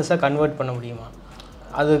அதை பிஸ்னஸாக கன்வெர்ட் பண்ண முடியுமா?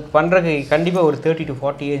 அது பண்ணுறதுக்கு கண்டிப்பாக ஒரு 30 to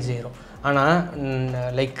 40 ஏஜ் ஆயிரும். ஆனால்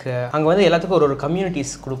லைக் அங்கே வந்து எல்லாத்துக்கும் ஒரு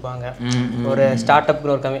கம்யூனிட்டிஸ் கொடுப்பாங்க. ஒரு ஸ்டார்ட்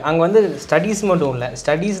அப்னு ஒரு அங்கே வந்து ஸ்டடீஸ் மட்டும் இல்லை,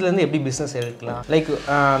 ஸ்டடீஸ்லேருந்து எப்படி பிஸ்னஸ் எடுக்கலாம். லைக்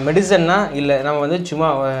மெடிசன்னா இல்லை நம்ம வந்து சும்மா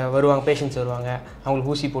வருவாங்க, பேஷண்ட்ஸ் வருவாங்க,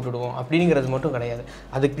 அவங்களுக்கு ஊசி போட்டுவிடுவோம் அப்படிங்கிறது மட்டும் கிடையாது.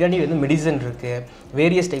 அதுக்கு பின்னாடி வந்து மெடிசன் இருக்குது,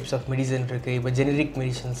 வேரியஸ் டைப்ஸ் ஆஃப் மெடிசன் இருக்குது. இப்போ ஜெனரிக்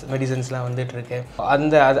மெடிசன்ஸ்லாம் வந்துட்டு இருக்கு.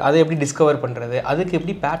 அதை எப்படி டிஸ்கவர் பண்ணுறது, அதுக்கு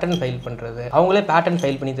எப்படி பேட்டர்ன் ஃபைல் பண்ணுறது, அவங்களே பேட்டர்ன்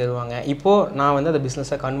ஃபைல் பண்ணி தருவாங்க. இப்போது நான் வந்து அதை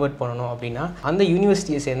பிஸ்னஸாக கன்வெர்ட் பண்ணணும் அப்படின்னா அந்த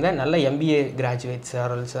யூனிவர்சிட்டியை சேர்ந்த நல்ல MBA கிராஜுவேட்ஸ்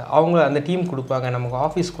ஆர்எல்ஸ் அவங்க அந்த டீம் கொடுப்பாங்க, நமக்கு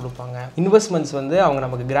ஆஃபீஸ் கொடுப்பாங்க, இன்வெஸ்ட்மெண்ட்ஸ் வந்து அவங்க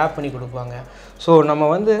நமக்கு கிராப் பண்ணி கொடுப்பாங்க. ஸோ நம்ம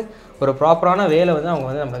வந்து ஒரு ப்ராப்பரான வேலை வந்து அவங்க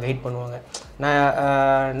வந்து நம்மளை கைட் பண்ணுவாங்க.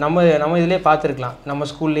 நம்ம இதிலே பார்த்துருக்கலாம்,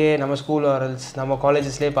 நம்ம ஸ்கூல் ஆர்எல்ஸ் நம்ம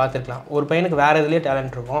காலேஜஸ்லேயே பார்த்துருக்கலாம். ஒரு பையனுக்கு வேறு இதுலேயே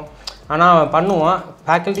டேலண்ட் இருக்கும், ஆனால் பண்ணுவான்,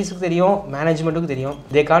 ஃபேக்கல்ட்டிஸுக்கு தெரியும், மேனேஜ்மெண்ட்டுக்கு தெரியும்,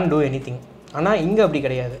 தே கான்ட் டூ எனிதிங். ஆனால் இங்கே அப்படி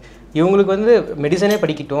கிடையாது. இவங்களுக்கு வந்து மெடிசனே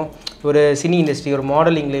படிக்கட்டும், ஒரு சினி இண்டஸ்ட்ரி, ஒரு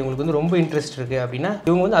மாடலிங்கில் இவங்களுக்கு வந்து ரொம்ப இன்ட்ரெஸ்ட் இருக்குது அப்படின்னா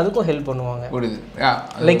இவங்க வந்து அதுக்கும் ஹெல்ப் பண்ணுவாங்க.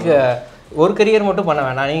 லைக் ஒரு கரியர் மட்டும் பண்ண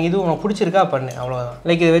வேணாம், நீங்கள் இது உனக்கு பிடிச்சிருக்கா பண்ணு, அவ்வளோதான்.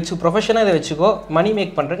 லைக் இதை வச்சு ப்ரொஃபஷனாக இதை வச்சுக்கோ, மணி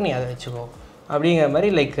மேக் பண்ணுறதுக்கு நீ அதை வச்சுக்கோ அப்படிங்கிற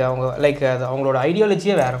மாதிரி. லைக் அது அவங்களோட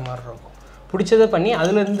ஐடியாலஜியே வேறு மாதிரி இருக்கும். பிடிச்சதை பண்ணி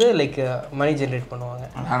அதுலேருந்து லைக் மணி ஜென்ரேட் பண்ணுவாங்க.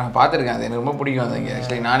 நான் பார்த்துருக்கேன், அது எனக்கு ரொம்ப பிடிக்கும். அது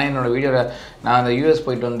ஆக்சுவலி நானே என்னோடய வீடியோவில் நான் அந்த யூஎஸ்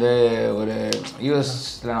போயிட்டு வந்து ஒரு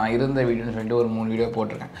யூஎஸில் நான் இருந்த வீடியோன்னு சொல்லிட்டு ஒரு 3 வீடியோ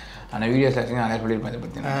போட்டிருக்கேன். அந்த வீடியோஸ் ஆக்சுவலி நிறைய சொல்லியிருப்பேன். இதை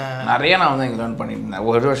பற்றி நிறைய நான் வந்து இங்கே லேர்ன் பண்ணியிருந்தேன்.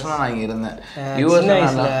 ஒரு வருஷம் தான் நான் இங்கே இருந்தேன் யூஎஸ்.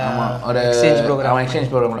 ஆமாம், ஒரு எக்ஸ்சேஞ்ச்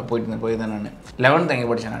ப்ரோக்ராமில் போயிருந்தேன். நான் 11th அங்கே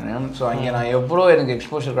படித்தேன் நான். ஸோ அங்கே நான் எவ்வளோ எனக்கு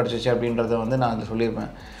எக்ஸ்போஷர் கிடச்சிச்சு அப்படின்றத வந்து நான் அதில்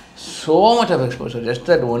சொல்லியிருப்பேன். so much of exposure, just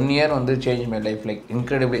that 1 year வந்து change my life like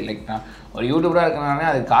incredibly. like நான் ஒரு யூடியூபராக இருக்கனாலே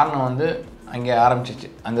அதுக்கு காரணம் வந்து அங்கே ஆரம்பிச்சிச்சு.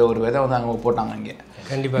 அந்த ஒரு விதை வந்து அங்கே போட்டாங்க. அங்கே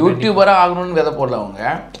கண்டிப்பாக யூடியூபராக ஆகணும்னு விதை போடல அவங்க,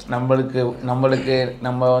 நம்மளுக்கு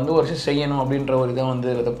நம்ம வந்து ஒரு விஷயம் செய்யணும் அப்படின்ற ஒரு இதை வந்து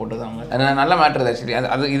விதை போட்டுதாங்க. அது நல்ல மேட்டர் ஆக்சுவலி.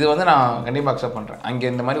 இது வந்து நான் கண்டிப்பாக அக்செப்ட் பண்ணுறேன். அங்கே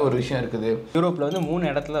இந்த மாதிரி ஒரு விஷயம் இருக்குது. யூரோப்பில் வந்து 3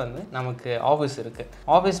 இடத்துல வந்து நமக்கு ஆஃபீஸ் இருக்குது.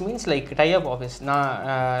 ஆஃபீஸ் மீன்ஸ் லைக் டை அப் ஆஃபீஸ். நான்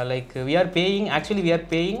like we are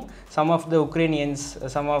paying some of the Ukrainians,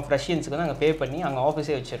 some of ரஷ்யன்ஸுக்கு வந்து நாங்கள் பே பண்ணி அங்கே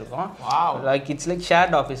ஆஃபீஸே வச்சுருக்கோம். Like it's like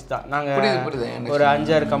shirt office தான். நாங்கள் ஒரு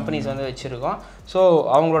 5-6 கம்பெனிஸ் வந்து வச்சுருக்கோம். ஸோ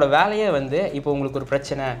அவங்களோட வேலையே வந்து இப்போ உங்களுக்கு ஒரு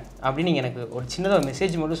பிரச்சனை அப்படின்னு நீங்கள் எனக்கு ஒரு சின்னதாக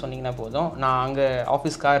மெசேஜ் மட்டும் சொன்னீங்கன்னா போதும், நான் அங்கே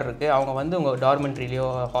ஆஃபீஸ் கார் இருக்குது, அவங்க வந்து உங்கள் டார்மெண்ட்ரிலையோ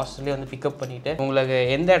ஹாஸ்டல்லையோ வந்து பிக்கப் பண்ணிவிட்டு உங்களுக்கு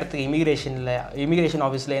எந்த இடத்துக்கு இமிகிரேஷன்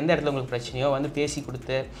ஆஃபீஸில் எந்த இடத்துல உங்களுக்கு பிரச்சனையோ வந்து பேசி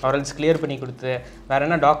கொடுத்து ஆர்எல்ஸ் கிளியர் பண்ணி கொடுத்து, வேறு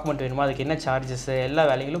என்ன டாக்குமெண்ட் வேணுமோ அதுக்கு என்ன சார்ஜஸ் எல்லா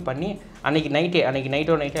வேலைகளும் பண்ணி அன்றைக்கி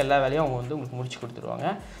நைட்டோ எல்லா வேலையும் அவங்க வந்து உங்களுக்கு முடிச்சு கொடுத்துருவாங்க.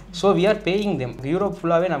 So we are paying them. Europe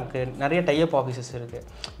ஃபுல்லாகவே நமக்கு நிறைய டைப் ஆஃபீஸஸ் இருக்குது.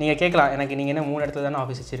 நீங்கள் கேட்கலாம், எனக்கு நீங்கள் என்ன 3 இடத்துல தானே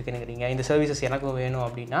ஆஃபீஸ் வச்சுருக்கேனுங்கிறீங்க, இந்த சர்வீசஸ் எனக்கும் வேணும்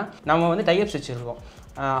அப்படின்னா நம்ம வந்து டைப்ஸ் வச்சுருக்கோம்.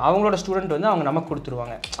 அவங்களோட ஸ்டூடெண்ட் வந்து அவங்க நமக்கு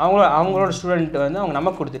கொடுத்துருவாங்க, அவங்களோட ஸ்டூடெண்ட் வந்து அவங்க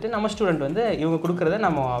நமக்கு கொடுத்துட்டு நம்ம ஸ்டூடெண்ட் வந்து இவங்க கொடுக்குறத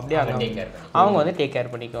நம்ம அப்படியே அவங்க வந்து டேக்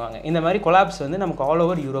கேர் பண்ணிக்குவாங்க. இந்த மாதிரி கொலாப்ஸ் வந்து நமக்கு ஆல்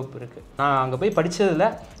ஓவர் யூரோப் இருக்குது. நான் அங்கே போய் படித்ததில்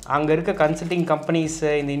அங்கே இருக்க கன்சல்டிங் கம்பெனிஸ்,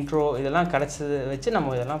 இந்த இன்ட்ரோ இதெல்லாம் கிடச்சது வச்சு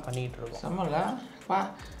நம்ம இதெல்லாம் பண்ணிகிட்டு இருக்கோம். சம்மல்ல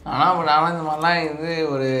ஆனால் இந்த மாதிரிலாம் இது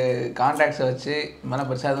ஒரு கான்டாக்ட்ஸை வச்சு இந்த மாதிரிலாம்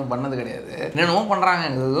பெருசாக எதுவும் பண்ணது கிடையாது. என்னென்னமோ பண்ணுறாங்க,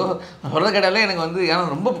 எனக்கு ஏதோ சொல்கிறது கிடையாது. எனக்கு வந்து ஏன்னா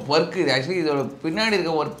ரொம்ப ஒர்க் இது ஆக்சுவலி, இதோட பின்னாடி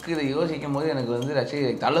இருக்க ஒர்க்கு இதை யோசிக்கும் போது எனக்கு வந்து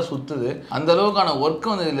ஆக்சுவலி தலை சுற்றுது. அந்தளவுக்கான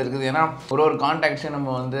ஒர்க்கு வந்து இதில் இருக்குது. ஏன்னா ஒரு கான்டாக்ட்ஸை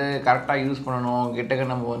நம்ம வந்து கரெக்டாக யூஸ் பண்ணணும். கிட்டக்க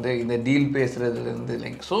நம்ம வந்து இந்த deal பேசுகிறதுலேருந்து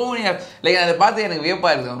like so many like அதை பார்த்து எனக்கு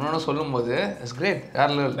வியப்பாக இருக்குது. ஒன்று சொல்லும்போது இட்ஸ் கிரேட்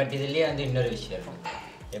வேறு லெவல். பட் இதுலேயே வந்து இன்னொரு விஷயம் இருக்கும்.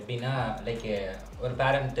 எப்படின்னா லைக் ஒரு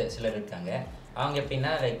பேரண்ட் சிலர் இருக்காங்க, அவங்க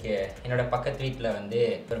எப்படின்னா லைக் என்னோட பக்கத்து வீட்டில் வந்து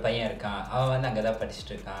ஒரு பையன் இருக்கான், அவன் வந்து அங்கே தான்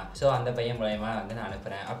படிச்சுட்டு இருக்கான், ஸோ அந்த பையன் மூலயமா வந்து நான்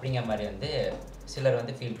அனுப்புகிறேன் அப்படிங்கிற மாதிரி வந்து சிலர்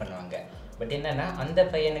வந்து ஃபீல் பண்ணுவாங்க. பட் என்னன்னா அந்த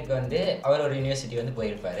பையனுக்கு வந்து அவர் ஒரு யூனிவர்சிட்டி வந்து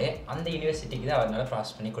போயிருப்பாரு, அந்த யூனிவர்சிட்டிக்கு தான் அவரால்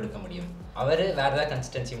ப்ராசஸ் பண்ணி கொடுக்க முடியும். அவர் வேறு ஏதாவது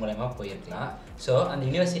கன்சிஸ்டன்சி மூலமா போயிருக்கலாம். ஸோ அந்த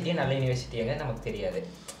யூனிவர்சிட்டியும் நல்ல யூனிவர்சிட்டியாக நமக்கு தெரியாது.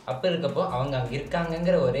 அப்போ இருக்கப்போ அவங்க அங்கே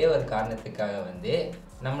இருக்காங்கங்கிற ஒரே ஒரு காரணத்துக்காக வந்து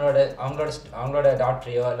அவங்களோட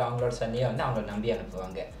டாக்டரையோ இல்லை அவங்களோட சன்னையோ வந்து அவங்கள நம்பி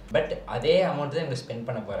அனுப்புவாங்க. பட் அதே அமௌண்ட் தான் இவங்க ஸ்பெண்ட்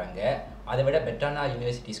பண்ண போகிறாங்க. அதை விட பெட்டரான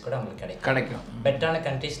யூனிவர்சிட்டிஸ் கூட அவங்களுக்கு கிடைக்கும். பெட்டரான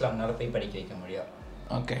கண்ட்ரீஸில் அவங்களால போய் படிக்க வைக்க முடியும்.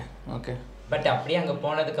 Okay okay. பட் அப்படியே அங்கே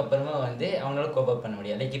போனதுக்கப்புறமா வந்து அவங்களால கோப் பண்ண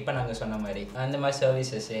முடியாது. லைக் இப்போ நாங்கள் சொன்ன மாதிரி அந்த மாதிரி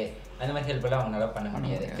சர்வீசஸ்ஸு அந்த மாதிரி ஹெல்ப்லாம் அவங்களால பண்ண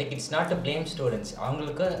முடியாது. Like it's not to blame students.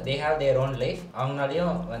 அவங்களுக்கு they have their own life.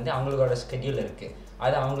 அவங்களாலையும் வந்து அவங்களோட ஸ்கெட்யூல் இருக்குது,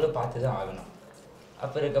 அதை அவங்களும் பார்த்து தான் ஆகணும்.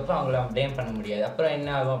 அப்போ இருக்கப்போ அவங்கள ப்ளேம் பண்ண முடியாது. அப்புறம் என்ன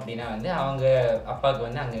ஆகும் அப்படின்னா வந்து அவங்க அப்பாவுக்கு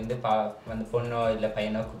வந்து அங்கேருந்து வந்து பொண்ணோ இல்லை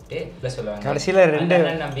பையனோ கூப்பிட்டு இல்லை சொல்லுவாங்க. கடைசியில்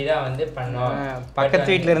 2 நம்பி தான் வந்து பண்ணோம். பக்கத்து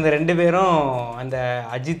வீட்டில் இருந்த 2 பேரும் அந்த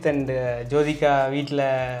அஜித் அண்ட் ஜோதிகா வீட்டில்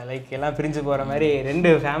லைக் எல்லாம் பிரிஞ்சு போகிற மாதிரி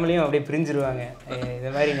 2 ஃபேமிலியும் அப்படியே பிரிஞ்சிருவாங்க.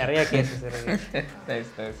 இந்த மாதிரி நிறையா கேசஸ்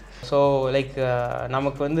இருக்குது. ஸோ லைக்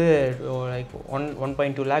நமக்கு வந்து like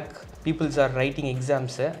 1.2 lakh peoples are writing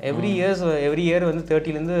exams every year வந்து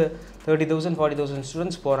 30,000 40,000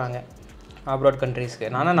 ஸ்டூடெண்ட்ஸ் போகிறாங்க அப்ராட் கண்ட்ரீஸ்க்கு.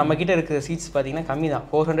 ஆனால் நம்மக்கிட்ட இருக்கிற சீட்ஸ் பார்த்தீங்கன்னா கம்மி தான்,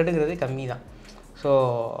 400ங்கிறதே கம்மி தான். ஸோ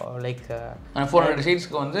லைக் 400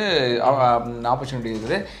 சீட்ஸ்க்கு வந்து ஆப்பர்ச்சுனிட்டி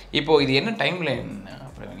இருக்குது. இப்போது இது என்ன டைம் லைன்?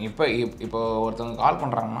 இப்போ ஒருத்தவங்க கால்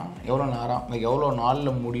பண்ணுறாங்கன்னா எவ்வளோ நேரம், எவ்வளோ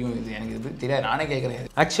நாளில் முடியும்? இது எனக்கு இது தெரியாது, நானே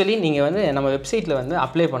கேட்குறேன். ஆக்சுவலி நீங்கள் வந்து நம்ம வெப்சைட்டில் வந்து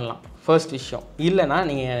அப்ளை பண்ணலாம் ஃபர்ஸ்ட் விஷயம். இல்லைனா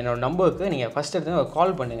நீங்கள் என்னோடய நம்பருக்கு நீங்கள் ஃபஸ்ட் எடுத்து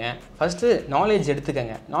கால் பண்ணுங்கள். ஃபஸ்ட்டு நாலேஜ்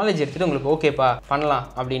எடுத்துக்கங்க. நாலேஜ் எடுத்துகிட்டு உங்களுக்கு ஓகேப்பா பண்ணலாம்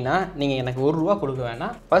அப்படின்னா நீங்கள் எனக்கு ₹1 கொடுக்க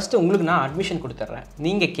வேணாம். ஃபஸ்ட்டு உங்களுக்கு நான் அட்மிஷன் கொடுத்துட்றேன்.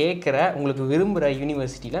 நீங்கள் கேட்குற உங்களுக்கு விரும்புகிற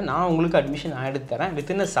யூனிவர்சிட்டியில் நான் உங்களுக்கு அட்மிஷன் எடுத்து தரேன்.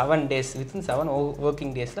 வித்தின் 7 days, வித்தின் 7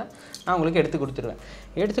 ஒர்க்கிங் டேஸில் நான் உங்களுக்கு எடுத்து கொடுத்துருவேன்.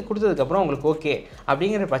 எடுத்து கொடுத்ததுக்கப்புறம் உங்களுக்கு ஓகே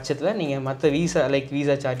அப்படிங்கிற பட்சத்தில் நீங்கள் மற்ற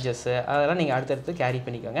வீசா சார்ஜஸ்ஸு அதெல்லாம் நீங்கள் அடுத்தடுத்து கேரி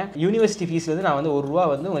பண்ணிக்கோங்க. யூனிவர்சிட்டி ஃபீஸ்லேருந்து நான் வந்து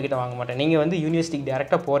 ₹1 வந்து உங்ககிட்ட வாங்க மாட்டேன். நீங்கள் வந்து யூனிவர்சிட்டிக்கு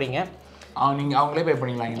டேரெக்டாக போகிறீங்க, நீங்கள் அவங்களே பே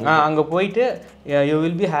பண்ணிக்கலாம். அங்கே போயிட்டு you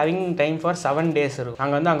will be having time for 7 days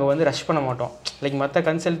இருக்கும். அங்கே வந்து ரஷ் பண்ண மாட்டோம். லைக் மற்ற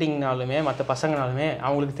கன்சல்ட்டிங்னாலுமே மற்ற பசங்கனாலுமே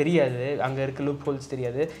அவங்களுக்கு தெரியாது, அங்கே இருக்க லூப் ஹோல்ஸ்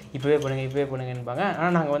தெரியாது. இப்போவே பண்ணுங்கன்பாங்க.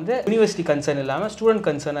 ஆனால் நாங்கள் வந்து யூனிவர்சிட்டி கன்சர்ன் இல்லாமல் ஸ்டூடெண்ட்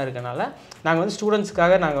கன்சர்னாக இருக்கனால நாங்கள் வந்து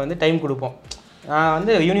ஸ்டூடெண்ட்ஸ்க்காக நாங்கள் வந்து டைம் கொடுப்போம்.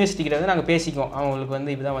 வந்து யூனிவர்சிட்டிக்கிட்ட வந்து நாங்கள் பேசிக்குவோம், அவங்களுக்கு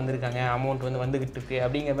வந்து இப்படி தான் வந்திருக்காங்க, அமௌண்ட் வந்து வந்துக்கிட்டு இருக்குது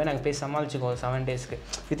அப்படிங்கிற மாதிரி நாங்கள் பேசி சமாளிச்சுக்குவோம் 7 daysக்கு.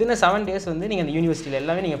 வித்தின் 7 days வந்து நீங்கள் அந்த யூனிவர்சிட்டியில்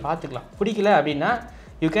எல்லாமே நீங்கள் பார்த்துக்கலாம். பிடிக்கல அப்படின்னா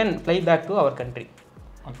you can fly back to our country.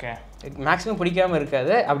 Okay. Maximum பிடிக்காமல்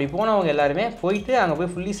இருக்காது. அப்படி போனவங்க எல்லாருமே போயிட்டு அங்கே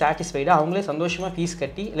போய் ஃபுல்லி சாட்டிஸ்ஃபைடாக அவங்களே சந்தோஷமாக ஃபீஸ்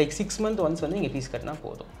கட்டி லைக் 6 months ஒன்ஸ் வந்து நீங்கள் ஃபீஸ் கட்டினா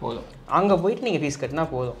போதும். அங்கே போயிட்டு நீங்கள் ஃபீஸ் கட்டினா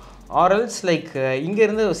போதும். ஆர்எல்ஸ் லைக்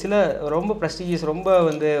இங்கேருந்து சில ரொம்ப ப்ரெஸ்டீஜியஸ் ரொம்ப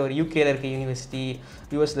வந்து ஒரு யூகேல இருக்க யூனிவர்சிட்டி,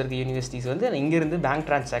 யூஎஸில் இருக்க யூனிவர்சிட்டிஸ் வந்து இங்கேருந்து பேங்க்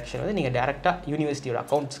ட்ரான்சாக்ஷன் வந்து நீங்கள் டேரெக்டாக யூனிவர்சிட்டியோட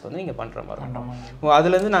அக்கௌண்ட்ஸ்க்கு வந்து நீங்கள் பண்ணுற மாதிரி இருக்கும்.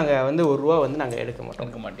 அதுலேருந்து நாங்கள் வந்து ₹1 வந்து நாங்கள்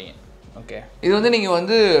எடுக்க மாட்டீங்க. ஓகே. இது வந்து நீங்கள்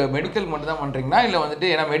வந்து மெடிக்கல் மட்டும் தான் பண்ணுறீங்களா இல்லை வந்துட்டு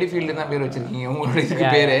ஏன்னா மெடிஃபீல்டு தான் பேர் வச்சுருக்கீங்க உங்களுடைய இதுக்கு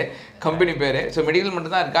பேர், கம்பெனி பேர். ஸோ மெடிக்கல்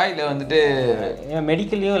மட்டும் தான் இருக்கா இல்லை வந்துட்டு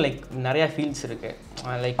மெடிக்கல்லையும் லைக் நிறையா ஃபீல்ட்ஸ் இருக்குது,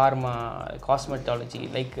 லைக் ஃபார்மா, காஸ்மெட்டாலஜி,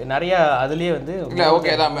 லைக் நிறையா அதுலேயே வந்து இல்லை.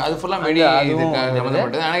 ஓகே, அதான் அது ஃபுல்லாக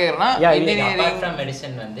சம்மந்தப்பட்டது. நினைக்கிறேன்னா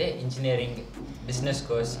மெடிசன் வந்து இன்ஜினியரிங், பிஸ்னஸ்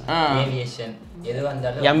கோர்ஸ், ஏவியேஷன் எது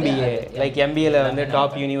வந்தாலும் எம்பிஏ லைக் எம்பிஏல வந்து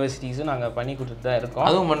டாப் யூனிவர்சிட்டிஸும் நாங்கள் பண்ணி கொடுத்துட்டு தான் இருக்கோம்.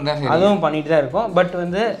 அதுவும் பண்ணிட்டு தான் இருக்கோம். பட்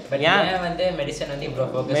வந்து ஏன் வந்து மெடிசன் வந்து இப்போ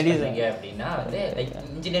ஃபோக்கஸ் பண்ணுறீங்க அப்படின்னா வந்து லைக்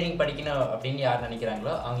இன்ஜினியரிங் படிக்கணும் அப்படின்னு யார்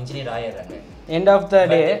நினைக்கிறாங்களோ அவங்க இன்ஜினியர் ஆயிடுறாங்க. எண்ட் ஆஃப் த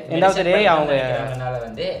டே அவங்க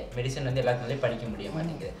வந்து மெடிசன் வந்து எல்லாத்துலேயும் படிக்க முடிய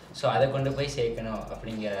மாட்டேங்குது. ஸோ அதை கொண்டு போய் சேர்க்கணும்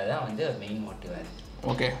அப்படிங்கிறதான் வந்து மெயின் மோட்டிவாக இருக்குது.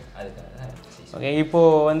 ஓகே. அதுக்காக தான். ஓகே.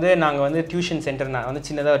 இப்போது வந்து நாங்கள் வந்து டியூஷன் சென்டர் நான் வந்து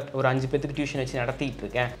சின்னதாக ஒரு 5 பேத்துக்கு டியூஷன் வச்சு நடத்திட்டு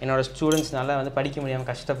இருக்கேன். என்னோடய ஸ்டூடெண்ட்ஸ்னால வந்து படிக்க முடியாமல்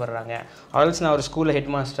கஷ்டப்படுறாங்க. ஆல்ஸ் நான் ஒரு ஸ்கூலில்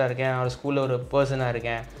ஹெட் மாஸ்டராக இருக்கேன், ஒரு ஸ்கூலில் ஒரு பர்சனாக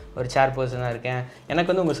இருக்கேன், ஒரு சேர் பர்சனாக இருக்கேன். எனக்கு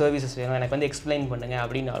வந்து உங்கள் சர்வீசஸ் வேணும், எனக்கு வந்து எக்ஸ்பிளைன் பண்ணுங்கள்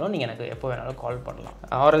அப்படின்னாலும் நீங்கள் எனக்கு எப்போ வேணாலும் கால் பண்ணலாம்.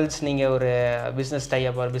 ஆர்எல்ஸ் நீங்கள் ஒரு பிஸ்னஸ்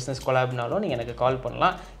டைப் ஒரு பிஸ்னஸ் கொலாப்னாலும் நீங்கள் எனக்கு கால்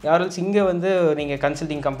பண்ணலாம். ஆர்எல்ஸ் இங்கே வந்து நீங்கள்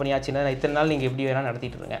கன்சல்டிங் கம்பெனி ஆச்சுன்னா இத்தனை நாள் நீங்கள் எப்படி வேணால்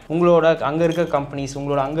நடத்திட்டு இருங்க. உங்களோட அங்கே இருக்க கம்பெனிஸ்,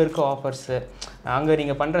 உங்களோட அங்கே இருக்க ஆஃபர்ஸு, அங்கே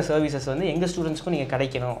நீங்கள் பண்ணுற சர்வீசஸ் வந்து எங்கள் ஸ்டூடெண்ட்ஸ்க்கும் நீங்கள்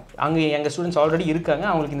கிடைக்கணும். அங்கே எங்கள் ஸ்டூடெண்ட்ஸ் ஆல்ரெடி இருக்காங்க,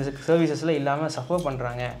 அவங்களுக்கு இந்த சர்வீசஸ்லாம் இல்லாமல் சஃபர்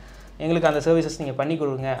பண்ணுறாங்க, எங்களுக்கு அந்த சர்வீசஸ் நீங்கள் பண்ணி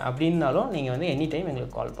கொடுங்க அப்படின்னாலும் நீங்கள் வந்து எனி டைம்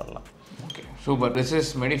எங்களுக்கு கால் பண்ணலாம். Okay, super. This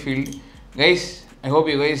is மெடிஃபீல்ட் guys. I hope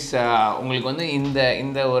you guys உங்களுக்கு வந்து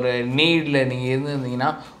இந்த ஒரு நீடில் நீங்கள் இருந்திருந்தீங்கன்னா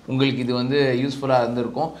உங்களுக்கு இது வந்து யூஸ்ஃபுல்லாக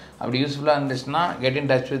இருந்திருக்கும். அப்படி யூஸ்ஃபுல்லாக இருந்துச்சுன்னா get in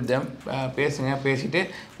touch with them, பேசுங்க. பேசிவிட்டு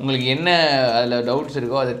உங்களுக்கு என்ன அதில் டவுட்ஸ்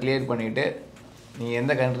இருக்கோ அதை கிளியர் பண்ணிவிட்டு நீங்கள்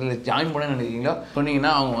எந்த கண்ட்ரியில் ஜாயின் பண்ண நினைக்கிறீங்களோ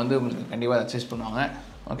சொன்னீங்கன்னா அவங்க வந்து உங்களுக்கு கண்டிப்பாக அட்ஜஸ்ட் பண்ணுவாங்க.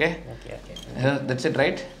 Okay that's it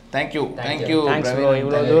right. Thank you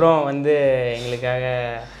இவ்வளோ தூரம் வந்து எங்களுக்காக.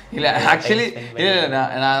 இல்லை ஆக்சுவலி இல்லை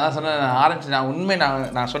நான் தான் சொன்னேன், நான் ஆரம்பிச்சு நான் உண்மை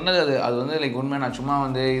நான் சொன்னது அது வந்து லைக் உண்மை. நான் சும்மா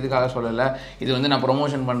வந்து இதுக்காக சொல்லலை, இது வந்து நான்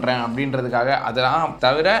ப்ரொமோஷன் பண்ணுறேன் அப்படின்றதுக்காக. அதெல்லாம்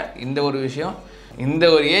தவிர இந்த ஒரு விஷயம், இந்த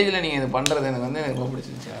ஒரு ஏஜில் நீங்கள் இது பண்ணுறது எனக்கு வந்து ரொம்ப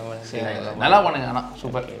பிடிச்சிருந்துச்சு. நல்லா பண்ணுங்க. ஆனால்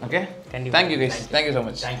super. Okay thank you guys, thank you so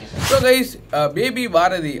much. So guys baby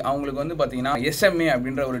Bharathi அவங்களுக்கு வந்து பார்த்தீங்கன்னா SMA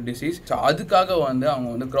அப்படின்ற ஒரு டிசீஸ். ஸோ அதுக்காக வந்து அவங்க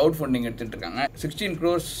வந்து க்ரௌட் ஃபண்டிங் எடுத்துகிட்டு இருக்காங்க. 16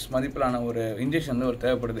 crores மதிப்பிலான ஒரு இன்ஜெக்ஷன் வந்து ஒரு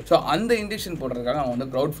தேவைப்படுது. ஸோ அந்த இன்ஜெக்ஷன் போடுறதுக்காக அவங்க வந்து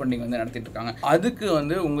க்ரௌட் ஃபண்டிங் வந்து நடத்திட்டு இருக்காங்க. அதுக்கு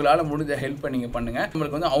வந்து உங்களால் முடிஞ்ச ஹெல்ப் நீங்கள் பண்ணுங்கள்.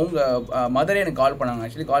 உங்களுக்கு வந்து அவங்க மதரே எனக்கு கால் பண்ணாங்க.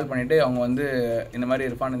 ஆக்சுவலி கால் பண்ணிவிட்டு அவங்க வந்து இந்த மாதிரி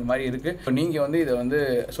இருப்பான், இந்த மாதிரி இருக்குது, ஸோ நீங்கள் வந்து இதை வந்து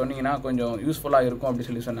சொன்னீங்கன்னா கொஞ்சம் யூஸ்ஃபுல்லாக இருக்கும்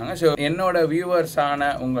அப்படின்னு சொல்லி சொன்னாங்க. ஸோ என்னோட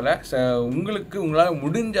வியூவர்ஸான உங்களுக்கு உங்களால்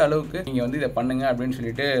முடிஞ்ச அளவுக்கு நீங்கள் வந்து இதை பண்ணுங்க அப்படின்னு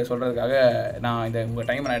சொல்லிட்டு சொல்கிறதுக்காக நான் இதை உங்கள்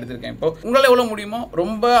டைம் நான் எடுத்திருக்கேன். இப்போ உங்களால் எவ்வளோ முடியுமோ,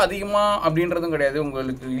 ரொம்ப அதிகமாக அப்படின்றதும் கிடையாது,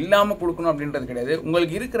 உங்களுக்கு இல்லாமல் கொடுக்கணும் அப்படின்றது கிடையாது.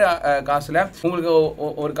 உங்களுக்கு இருக்கிற காசில் உங்களுக்கு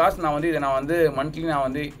ஒரு காசு நான் வந்து இதை நான் வந்து மந்த்லி நான்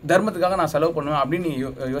வந்து தர்மத்துக்காக நான் செலவு பண்ணுவேன் அப்படின்னு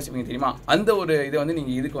நீங்கள் யோசிப்பீங்க தெரியுமா? அந்த ஒரு இதை வந்து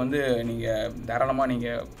நீங்கள் இதுக்கு வந்து நீங்கள் தாராளமாக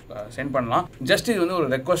நீங்கள் சென்ட் பண்ணலாம். ஜஸ்ட் இது வந்து ஒரு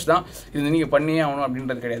ரெக்வஸ்ட் தான். இது நீங்கள் பண்ணியே ஆகணும்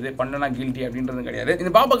அப்படின்றது கிடையாது, பண்ணனா கில்ட்டி அப்படின்றது கிடையாது.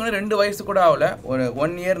 இந்த பாப்பாக்கு வந்து 2 வயசு கூட ஆகல, ஒரு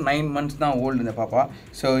 1 year 9 months தான் ஓல்டு இந்த பாப்பா.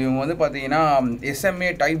 ஸோ இவங்க வந்து பார்த்தீங்கன்னா SMA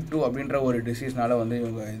type 2 அப்படின்ற ஒரு டிசீஸ்னால வந்து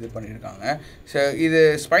இவங்க இது பண்ணியிருக்காங்க. ஸோ இது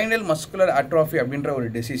ஸ்பைனல் மஸ்குலர் அட்ராஃபி அப்படின்ற ஒரு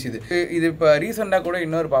டிசீஸ். இது இப்போ ரீசெண்டாக கூட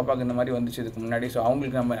இன்னொரு பாப்பாவுக்கு இந்த மாதிரி வந்துச்சு இதுக்கு முன்னாடி. ஸோ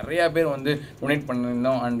அவங்களுக்கு நம்ம நிறையா பேர் வந்து டொனேட்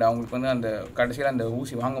பண்ணியிருந்தோம் அண்ட் அவங்களுக்கு வந்து அந்த கடைசியில் அந்த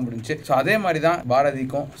ஊசி வாங்க முடிஞ்சு. ஸோ அதே மாதிரி தான்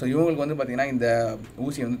பாரதிக்கும். ஸோ இவங்களுக்கு வந்து பார்த்தீங்கன்னா இந்த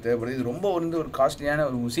ஊசி வந்து தேவைப்படுது. இது ரொம்ப வந்து ஒரு காஸ்ட்லியான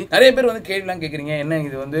ஒரு ஊசி. நிறைய பேர் வந்து கேள்விலாம் கேட்குறீங்க, என்ன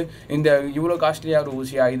இது வந்து இந்த இவ்வளோ காஸ்ட்லியாக ஒரு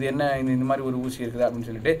ஊசியா, இது என்ன இந்த மாதிரி ஒரு ஊசி இருக்குது அப்படின்னு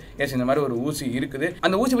சொல்லிட்டு. எஸ், இந்த மாதிரி ஒரு ஊசி இருக்குது.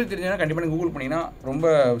 அந்த ஊசி பற்றி தெரிஞ்சுன்னா கண்டிப்பாக கூகுள் பண்ணிங்கன்னா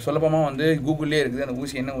ரொம்ப சுலபமாக வந்து கூகுள்லேயே இருக்குது அந்த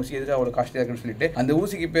ஊசி என்ன ஊசி, எதுக்கு அவ்வளோ காஸ்ட்லியாக இருக்குன்னு சொல்லிட்டு. அந்த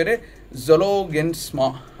ஊசிக்கு பேர் ஜொலோகென்ஸ்மா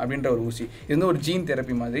அப்படின்ற ஒரு ஊசி. இது வந்து ஒரு ஜீன்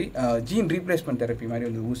தெரப்பி மாதிரி, ஜீன் ரீப்ளேஸ்மெண்ட் தெரப்பி மாதிரி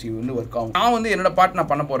வந்து ஊசி வந்து ஒர்க் ஆகும். நான் வந்து என்னோட பார்ட்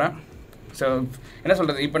நான் பண்ண போகிறேன். ஸோ என்ன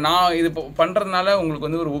சொல்கிறது, இப்போ நான் இது பண்ணுறதுனால உங்களுக்கு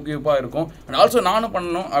வந்து ஒரு ஊக்குவிப்பாக இருக்கும். அண்ட் ஆல்சோ நானும்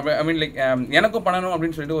பண்ணணும், ஐ மீன் லைக் எனக்கும் பண்ணணும்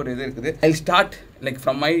அப்படின்னு சொல்லிட்டு ஒரு இது இருக்குது. I start like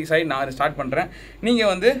from my side, நான் அதை ஸ்டார்ட் பண்ணுறேன்.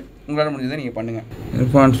 நீங்கள் வந்து உங்களால் முடிஞ்சதை நீங்கள் பண்ணுங்கள்.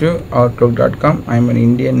 Irfansview.com. I am an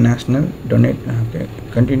Indian national. Donate. Okay.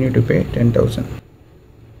 Continue to pay 10,000.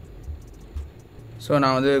 So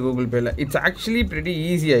நான் வந்து Google பேயில், it's actually pretty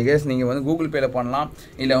easy I guess. நீங்கள் வந்து கூகுள் பேயில் பண்ணலாம்,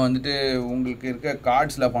 இல்லை வந்துட்டு உங்களுக்கு இருக்க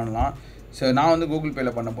கார்ட்ஸில் பண்ணலாம். ஸோ நான் வந்து கூகுள்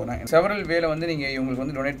பேயில் பண்ண போகிறேன். செவரல் வேல வந்து நீங்கள் இவங்களுக்கு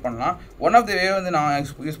வந்து டொனேட் பண்ணலாம். ஒன் ஆஃப் த வே வந்து நான்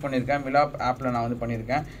யூஸ் பண்ணியிருக்கேன், மிலாப் ஆப்பில் நான் வந்து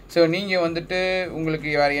பண்ணியிருக்கேன். ஸோ நீங்கள் வந்துட்டு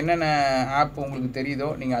உங்களுக்கு வேறு என்னென்ன ஆப் உங்களுக்கு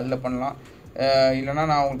தெரியுதோ நீங்கள் அதில் பண்ணலாம். இல்லைனா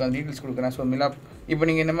நான் உங்களுக்கு அந்த டீட்டெயில்ஸ் கொடுக்குறேன். ஸோ மிலாப் இப்போ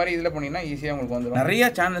நீங்கள் இந்த மாதிரி இதில் பண்ணிங்கன்னா ஈஸியாக உங்களுக்கு வந்துடும். நிறையா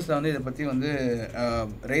சேனல்ஸில் வந்து இதை பற்றி வந்து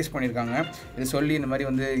ரேஸ் பண்ணியிருக்காங்க. இது சொல்லி இந்த மாதிரி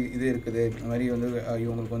வந்து இது இருக்குது, இந்த மாதிரி வந்து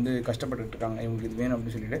இவங்களுக்கு வந்து கஷ்டப்பட்டுட்டு இருக்காங்க, இவங்களுக்கு இது வேணும்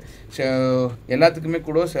அப்படின்னு சொல்லிட்டு. ஸோ எல்லாத்துக்குமே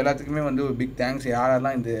குடோஸ், எல்லாத்துக்குமே வந்து ஒரு பிக் தேங்க்ஸ்.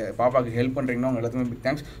 யாரெல்லாம் இந்த பாப்பாவுக்கு ஹெல்ப் பண்ணுறீங்களோ அவங்க எல்லாத்துக்குமே பிக்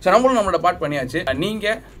தேங்க்ஸ். ஸோ நம்மளும் நம்மளோட பார்ட் பண்ணியாச்சு.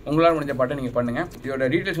 நீங்கள் உங்களால் முடிஞ்ச பாட்டை நீங்கள் பண்ணுங்கள். இதோட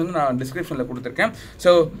டீட்டெயில்ஸ் வந்து நான் டிஸ்கிரிப்ஷனில் கொடுத்துருக்கேன்.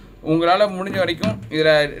 ஸோ உங்களால் முடிஞ்ச வரைக்கும்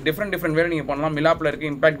இதில் டிஃப்ரெண்ட் வேலை நீங்கள் பண்ணலாம். மிலாப்பில்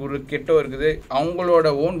இருக்குது, இம்பாக்ட் குரு கெட்டோ இருக்குது, அவங்களோட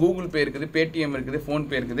ஓன் கூகுள் பே இருக்குது, பேடிஎம் இருக்குது,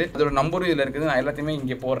 ஃபோன்பே இருக்குது, அதோட நம்பரும் இதில் இருக்குது. நான் எல்லாத்தையுமே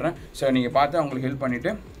இங்கே போடுறேன். ஸோ நீங்கள் பார்த்து அவங்களுக்கு ஹெல்ப்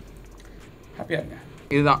பண்ணிவிட்டு ஹாப்பியாக இருங்க.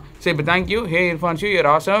 இதுதான். ஸோ இப்போ thank you. Hey Irfansview,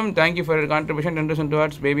 you're awesome. Thank you for your contribution 10%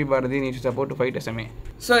 towards baby Bharathi needs support to fight SMA.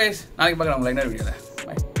 So S, நாளைக்கு பார்க்கலாம் உங்களை இன்னொரு வீடியோவில்.